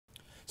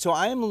So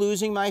I am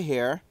losing my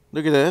hair.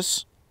 Look at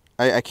this.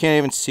 I can't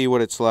even see what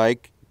it's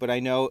like, but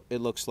I know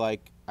it looks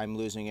like I'm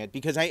losing it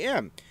because I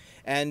am.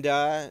 And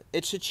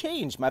it's a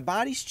change. My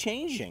body's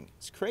changing.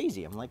 It's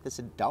crazy. I'm like this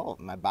adult.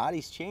 My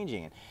body's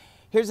changing. And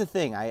here's the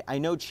thing. I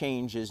know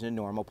change is a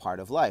normal part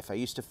of life. I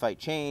used to fight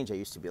change. I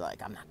used to be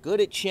like, I'm not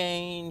good at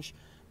change.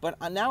 But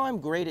now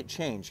I'm great at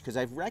change because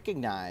I've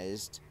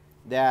recognized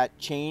that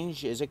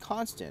change is a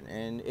constant.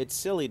 And it's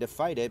silly to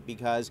fight it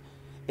because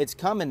it's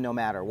coming no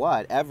matter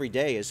what. Every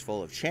day is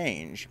full of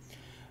change.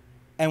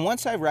 And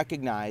once I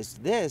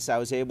recognized this, I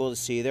was able to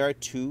see there are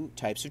two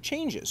types of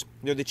changes.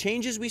 There are the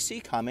changes we see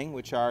coming,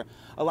 which are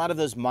a lot of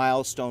those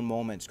milestone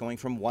moments, going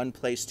from one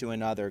place to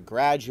another,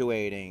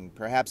 graduating,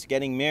 perhaps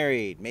getting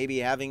married, maybe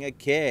having a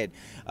kid,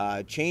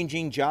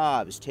 changing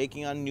jobs,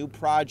 taking on new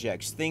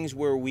projects, things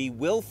where we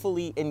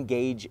willfully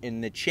engage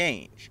in the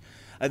change.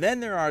 And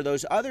then there are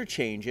those other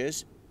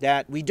changes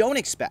that we don't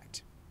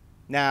expect.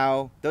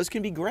 Now, those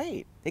can be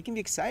great. They can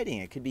be exciting.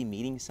 It could be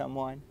meeting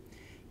someone.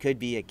 Could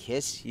be a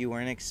kiss you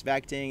weren't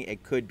expecting.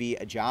 It could be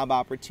a job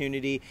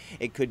opportunity.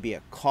 It could be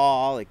a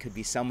call. It could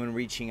be someone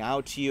reaching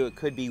out to you. It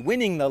could be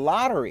winning the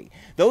lottery.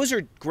 Those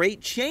are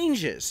great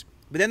changes.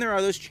 But then there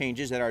are those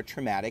changes that are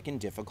traumatic and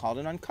difficult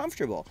and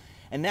uncomfortable.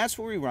 And that's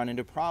where we run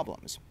into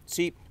problems.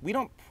 See, we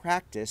don't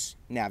practice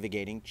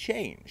navigating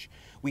change.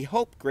 We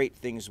hope great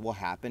things will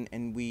happen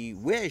and we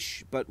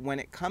wish, but when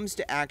it comes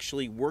to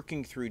actually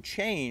working through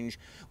change,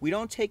 we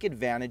don't take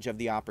advantage of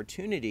the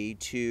opportunity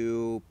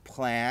to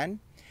plan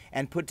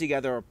and put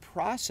together a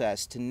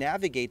process to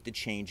navigate the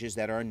changes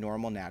that are a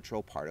normal,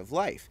 natural part of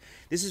life.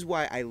 This is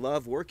why I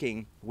love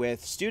working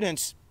with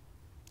students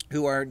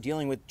who are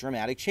dealing with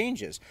dramatic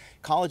changes.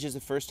 College is the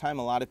first time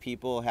a lot of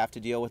people have to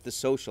deal with the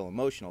social,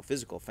 emotional,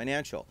 physical,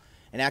 financial,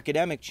 and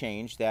academic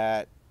change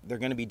that they're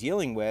going to be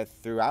dealing with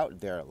throughout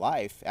their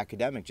life.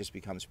 Academic just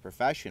becomes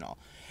professional.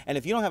 And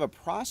if you don't have a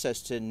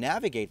process to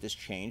navigate this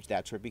change,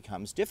 that's where it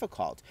becomes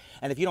difficult.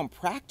 And if you don't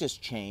practice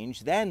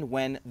change, then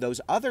when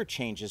those other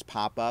changes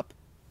pop up,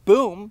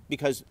 boom,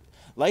 because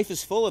life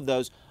is full of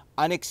those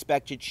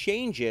unexpected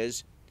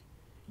changes,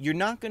 you're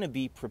not going to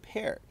be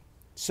prepared.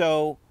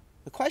 So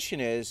the question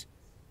is,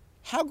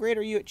 how great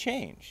are you at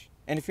change?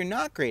 And if you're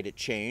not great at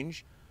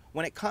change,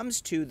 when it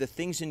comes to the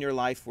things in your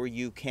life where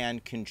you can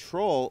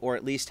control or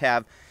at least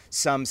have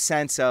some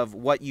sense of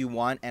what you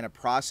want and a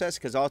process,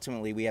 because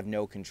ultimately we have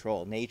no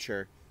control.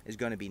 Nature is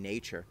going to be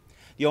nature.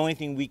 The only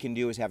thing we can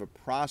do is have a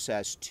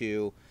process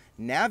to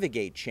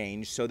navigate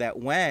change so that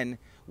when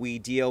we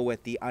deal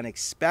with the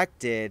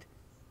unexpected,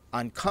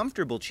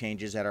 uncomfortable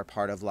changes that are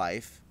part of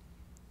life,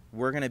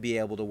 we're going to be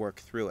able to work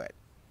through it.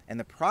 And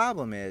the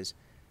problem is,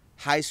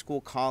 high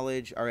school,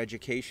 college, our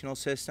educational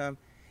system,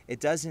 it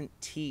doesn't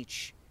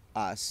teach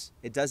us,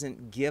 it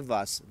doesn't give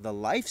us the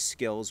life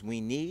skills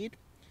we need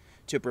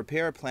to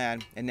prepare a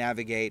plan and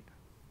navigate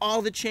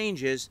all the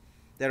changes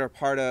that are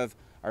part of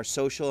our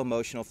social,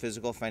 emotional,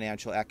 physical,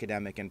 financial,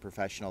 academic, and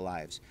professional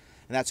lives.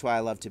 And that's why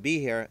I love to be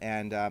here,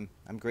 and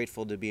I'm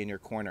grateful to be in your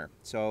corner.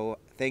 So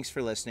thanks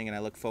for listening, and I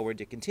look forward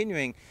to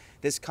continuing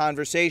this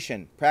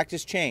conversation.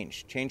 Practice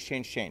change. Change,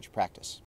 change, change. Practice.